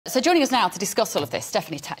So joining us now to discuss all of this,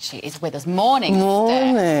 Stephanie Takyi is with us. Morning,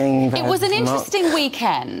 Morning. It was an interesting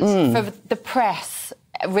weekend for the press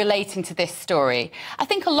relating to this story. I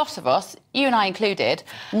think a lot of us, you and I included,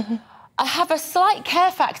 have a slight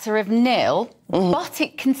care factor of nil, but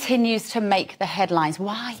it continues to make the headlines.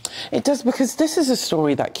 Why? It does, because this is a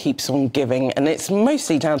story that keeps on giving, and it's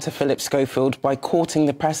mostly down to Phillip Schofield by courting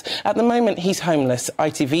the press. At the moment, he's homeless.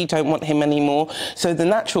 ITV don't want him anymore, so the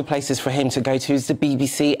natural places for him to go to is the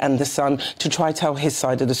BBC and The Sun to try tell his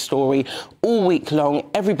side of the story. All week long,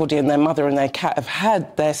 everybody and their mother and their cat have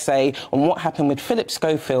had their say on what happened with Phillip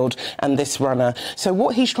Schofield and this runner. So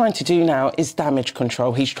what he's trying to do now is damage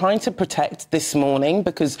control. He's trying to protect This Morning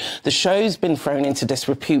because the show's been thrown into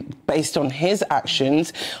disrepute based on his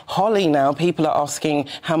actions. Holly now, people are asking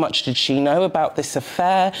how much did she know about this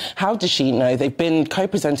affair? How does she know? They've been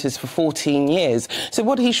co-presenters for 14 years. So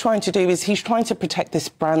what he's trying to do is he's trying to protect this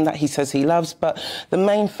brand that he says he loves, but the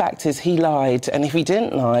main fact is he lied, and if he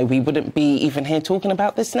didn't lie, we wouldn't be even here talking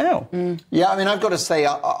about this now. Yeah, I mean, I've got to say,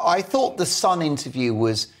 I thought the Sun interview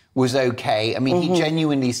was okay. I mean, he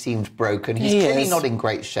genuinely seemed broken. He's clearly not in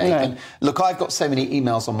great shape. No. And look, I've got so many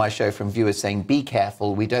emails on my show from viewers saying, be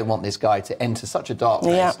careful, we don't want this guy to enter such a dark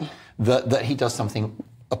place that he does something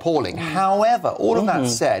appalling. However, all of that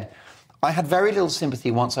said, I had very little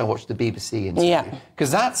sympathy once I watched the BBC interview.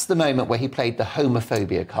 Because that's the moment where he played the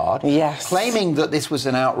homophobia card. Claiming that this was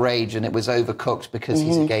an outrage and it was overcooked because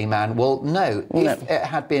he's a gay man. Well, no. If it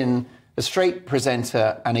had been a straight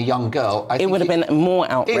presenter and a young girl, I think it would have been more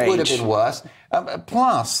outrage. It would have been worse.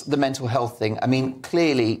 Plus, the mental health thing, I mean,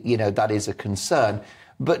 clearly, you know, that is a concern.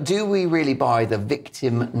 But do we really buy the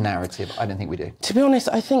victim narrative? I don't think we do. To be honest,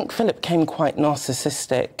 I think Phillip came quite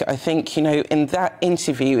narcissistic. I think, you know, in that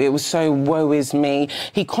interview, it was so woe is me.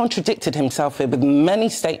 He contradicted himself with many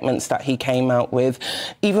statements that he came out with.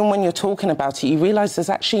 Even when you're talking about it, you realise there's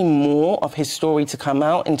actually more of his story to come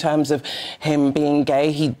out in terms of him being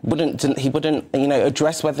gay. He wouldn't, you know,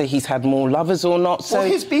 address whether he's had more lovers or not. So well,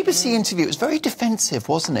 his BBC interview was very defensive,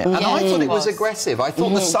 wasn't it? And I thought it was aggressive. I thought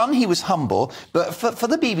The Sun, he was humble, but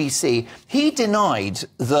for the BBC, he denied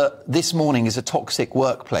that This Morning is a toxic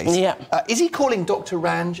workplace. Is he calling Dr.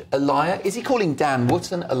 Ranj a liar? Is he calling Dan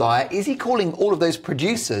Wootton a liar? Is he calling all of those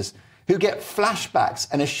producers who get flashbacks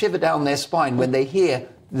and a shiver down their spine when they hear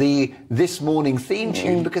the This Morning theme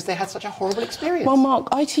tune because they had such a horrible experience? Well, Mark,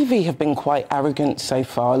 ITV have been quite arrogant so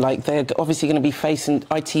far. Like, they're obviously going to be facing...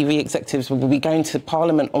 ITV executives will be going to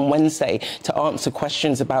Parliament on Wednesday to answer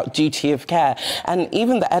questions about duty of care. And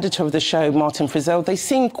even the editor of the show, Martin Frizzell, they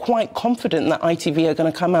seem quite confident that ITV are going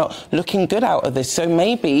to come out looking good out of this. So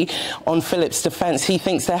maybe, on Phillip's defence, he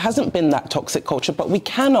thinks there hasn't been that toxic culture, but we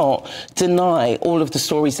cannot deny all of the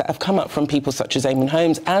stories that have come up from people such as Eamon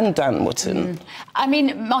Holmes and Dan Wootton. I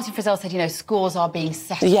mean, Martin Frizzell said, you know, scores are being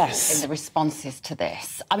set in the responses to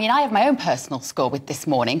this. I mean, I have my own personal score with This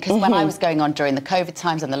Morning, because when I was going on during the COVID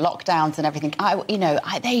times and the lockdowns and everything,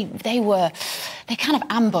 they kind of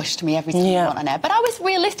ambushed me every time I went on air. But I was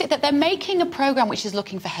realistic that they're making a programme which is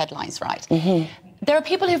looking for headlines, right? There are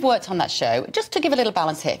people who've worked on that show, just to give a little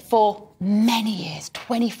balance here, for many years,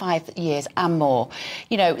 25 years and more.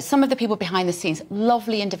 You know, some of the people behind the scenes,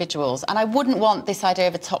 lovely individuals, and I wouldn't want this idea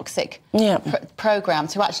of a toxic programme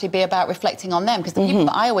to actually be about reflecting on them, because the people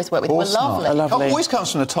that I always work with were lovely. It always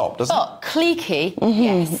comes from the top, doesn't it? But cliquey,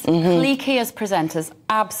 yes. Cliquey as presenters,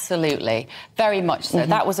 absolutely. Very much so.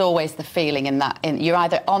 That was always the feeling in that. You're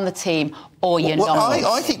either on the team or you're not.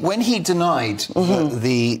 I think when he denied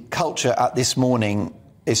the culture at This Morning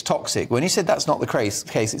is toxic, when he said that's not the case,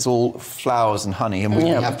 it's all flowers and honey and we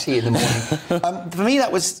have tea in the morning. For me,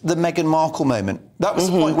 that was the Meghan Markle moment. That was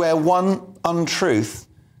the point where one untruth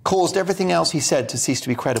caused everything else he said to cease to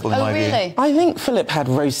be credible in my view. I think Phillip had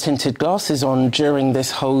rose-tinted glasses on during this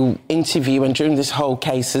whole interview and during this whole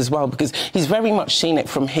case as well, because he's very much seen it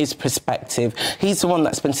from his perspective. He's the one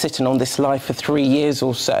that's been sitting on this life for 3 years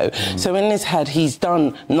or so. So in his head, he's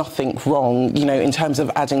done nothing wrong, you know, in terms of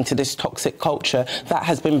adding to this toxic culture that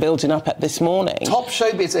has been building up at This Morning. Top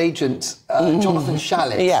Showbiz agent Jonathan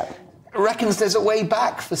Shalit reckons there's a way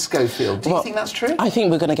back for Schofield. Do you think that's true? I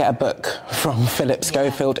think we're going to get a book from Phillip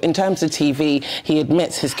Schofield. In terms of TV, he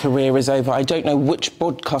admits his career is over. I don't know which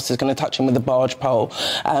broadcaster is going to touch him with a barge pole,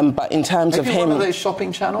 but in terms of him... one of those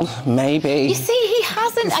shopping channels? Maybe. You see, he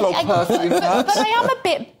hasn't... But I am a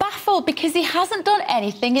bit baffled baffled because he hasn't done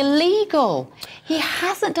anything illegal. He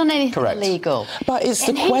hasn't done anything illegal. But it's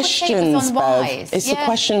the questions, Bev. It's the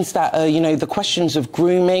questions that are, you know, the questions of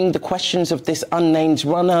grooming, the questions of this unnamed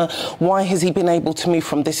runner. Why has he been able to move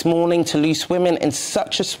from This Morning to Loose Women in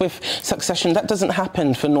such a swift succession? That doesn't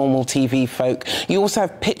happen for normal TV folk. You also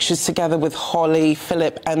have pictures together with Holly,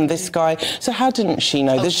 Phillip and this guy. So how didn't she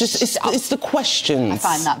know? There's just, it's the questions. I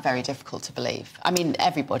find that very difficult to believe. I mean,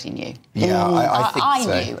 everybody knew. Yeah, I think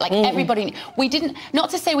so. I knew. Like, everybody knew. We didn't, not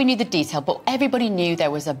to say we knew the detail, but everybody knew there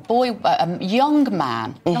was a boy, a young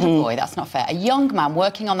man, not a boy, that's not fair, a young man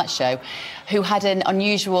working on that show who had an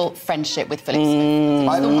unusual friendship with Phillip Schofield. It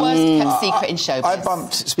was the worst kept secret in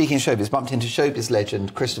showbiz. Speaking of showbiz, bumped into showbiz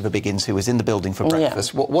legend Christopher Biggins, who was in the building for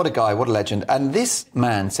breakfast. What a guy, what a legend. And this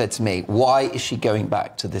man said to me, why is she going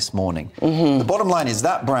back to This Morning? The bottom line is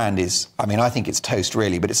that brand is, I mean, I think it's toast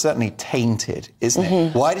really, but it's certainly tainted, isn't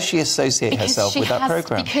it? Why does she associate herself with that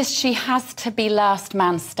programme? Because she has to be last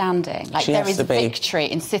man standing. Like, there is victory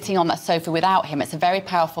in sitting on that sofa without him. It's a very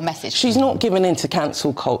powerful message. She's not given into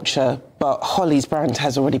cancel culture, but Holly's brand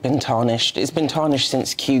has already been tarnished. It's been tarnished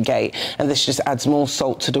since Q-Gate, and this just adds more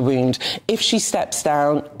salt to the wound. If she steps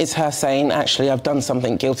down, it's her saying, actually, I've done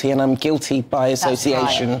something guilty, and I'm guilty by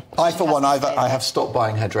association. Right. I, for one, I have stopped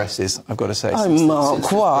buying her dresses, I've got to say. Oh,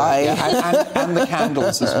 Mark, why? And the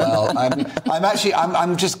candles as well.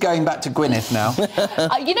 I'm just going back to Gwyneth now.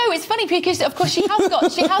 You know, it's funny because, of course, she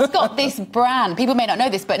has got this brand. People may not know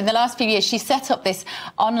this, but in the last few years, she set up this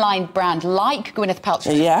online brand like Gwyneth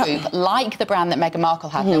Paltrow's Goop, like the brand that Meghan Markle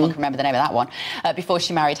had, no one can remember the name of that one, before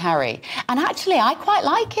she married Harry. And actually, I quite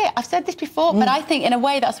like it. I've said this before, but I think in a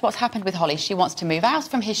way that's what's happened with Holly. She wants to move out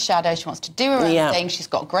from his shadow. She wants to do her own thing. She's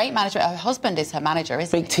got great management. Her husband is her manager,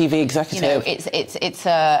 isn't he? Big TV executive. You know,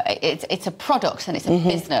 it's a product and it's a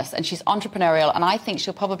business, and she's entrepreneurial, and I think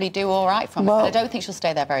she'll probably do all right from it. But I don't think she'll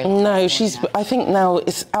stay there very long. No, I think now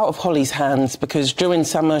it's out of Holly's hands, because during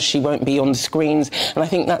summer she won't be on the screens, and I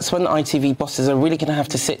think that's when the ITV bosses are really going to have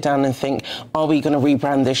to sit down and think, are we going to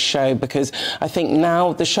rebrand this show? Because I think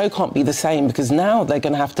now the show can't be the same, because now they're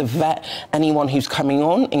going to have to vet anyone who's coming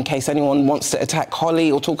on in case anyone wants to attack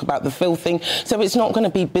Holly or talk about the Phil thing. So it's not going to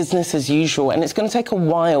be business as usual, and it's going to take a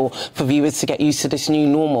while for viewers to get used to this new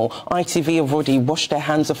normal. ITV have already washed their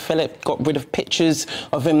hands of Phillip, got rid of pictures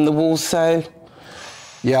of him on the wall, so...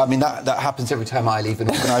 Yeah, I mean, that happens every time I leave an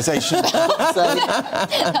organisation,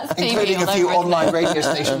 including a few online radio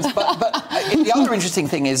stations. But the other interesting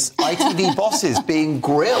thing is ITV bosses being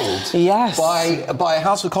grilled by a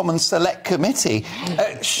House of Commons Select Committee.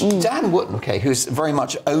 Dan Wootton, who's very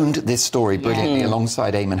much owned this story brilliantly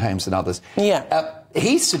alongside Eamon Holmes and others.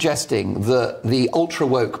 He's suggesting that the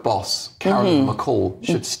ultra-woke boss, Carolyn McCall,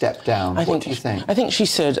 should step down. What do you think? I think she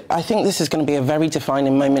should. I think this is going to be a very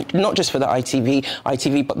defining moment, not just for the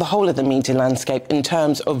ITV, but the whole of the media landscape in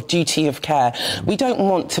terms of duty of care. We don't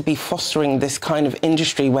want to be fostering this kind of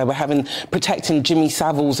industry where we're protecting Jimmy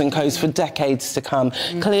Saviles and co's for decades to come.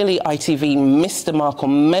 Clearly, ITV missed the mark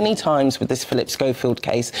on many times with this Phillip Schofield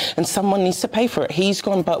case, and someone needs to pay for it. He's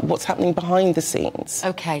gone, but what's happening behind the scenes?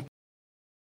 OK.